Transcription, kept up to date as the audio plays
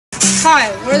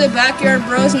Hi, we're the Backyard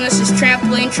Bros, and this is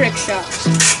Trampoline Trickshots.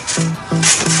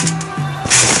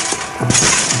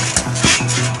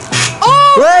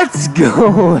 Oh! Let's go!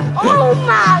 Oh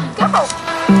my God!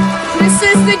 This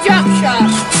is the jump shot.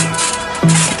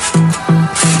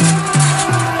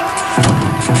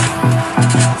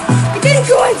 You did it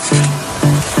good!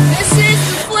 This is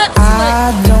the flip.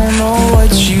 I don't know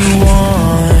what you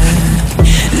want.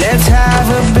 Let's have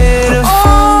a bit of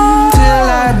fun till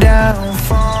I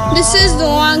downfall. This is the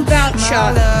long bounce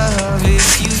shot. Love,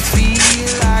 if you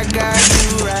feel like I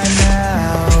do right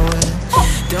now,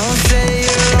 don't say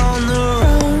you're on the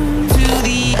run to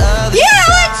the other. Yeah,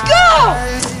 let's go!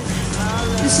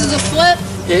 This is a flip.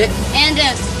 Hit. And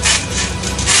in.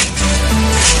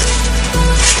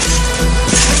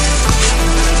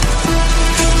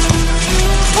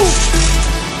 Oh,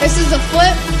 this is a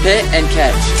flip. Hit and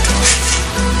catch.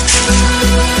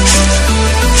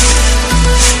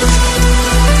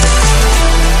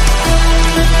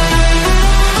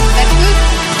 That's good.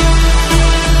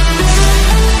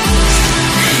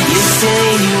 You say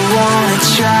you wanna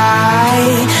try,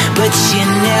 but you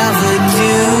never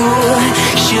do.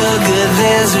 Sugar,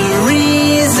 there's a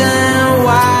reason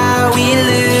why we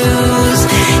lose.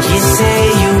 You say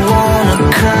you wanna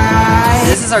cry.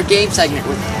 This is our game segment.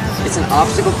 It's an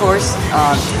obstacle course.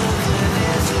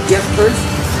 You have first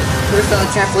on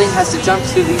the trampoline has to jump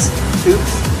through these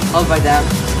hoops held by them.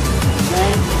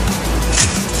 Then,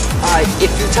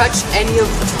 if you touch any of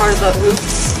the part of the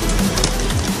hoops,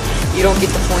 you don't get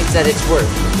the points that it's worth.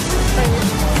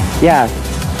 Yeah,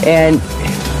 and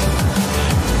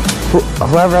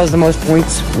whoever has the most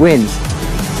points wins.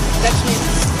 That's me.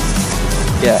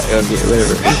 Yeah, okay,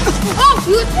 whatever. Oh,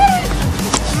 you did it!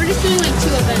 We're just doing like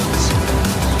 2 events.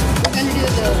 We're gonna do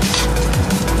the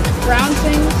brown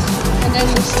things, and then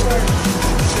the square.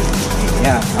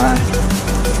 Yeah.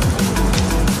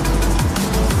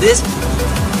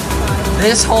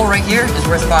 This hole right here is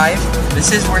worth 5.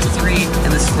 This is worth 3,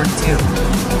 and this is worth 2.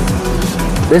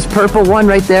 This purple one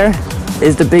right there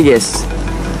is the biggest.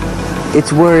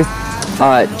 It's worth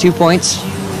 2 points.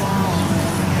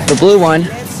 The blue one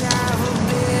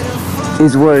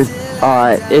is worth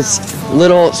it's a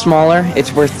little smaller.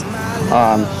 It's worth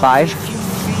 5.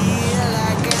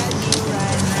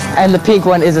 And the pink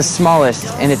one is the smallest,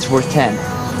 and it's worth 10.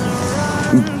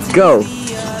 Go.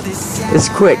 It's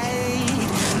quick.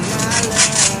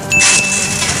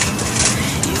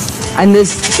 And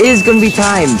this is gonna be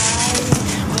timed.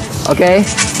 Okay?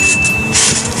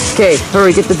 Okay,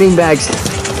 hurry, get the bean bags.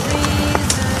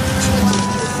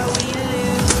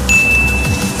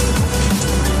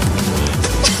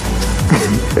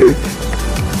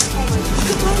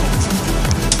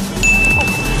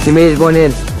 You made one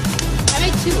in. I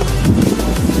made 2.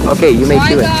 Okay, you made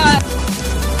 2 in. I got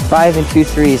 5 and 2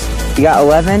 threes. You got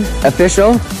 11.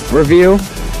 Official review.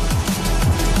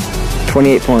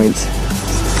 28 points.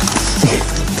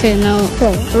 Okay, now.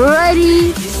 Okay.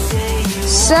 Ready,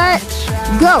 set,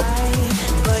 go.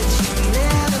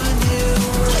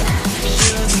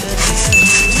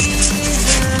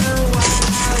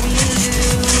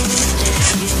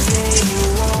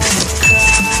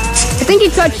 I think you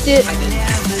touched it.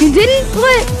 You didn't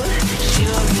flip.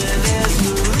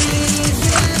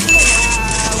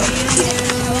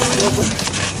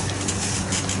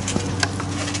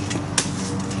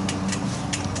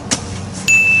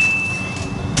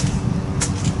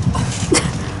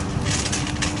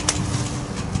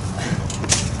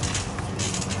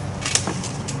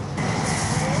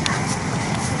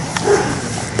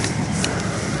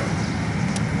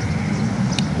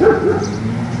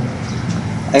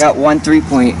 I got 1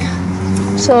 3-point.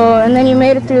 So, and then you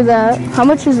made it through that. How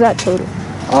much is that total?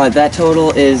 That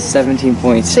total is 17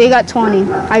 points. So you got 20.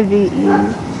 I beat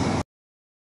you.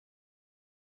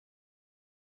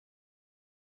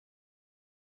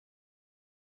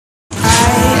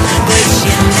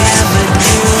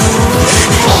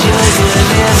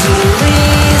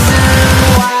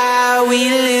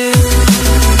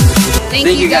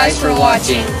 Thank you guys for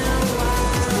watching.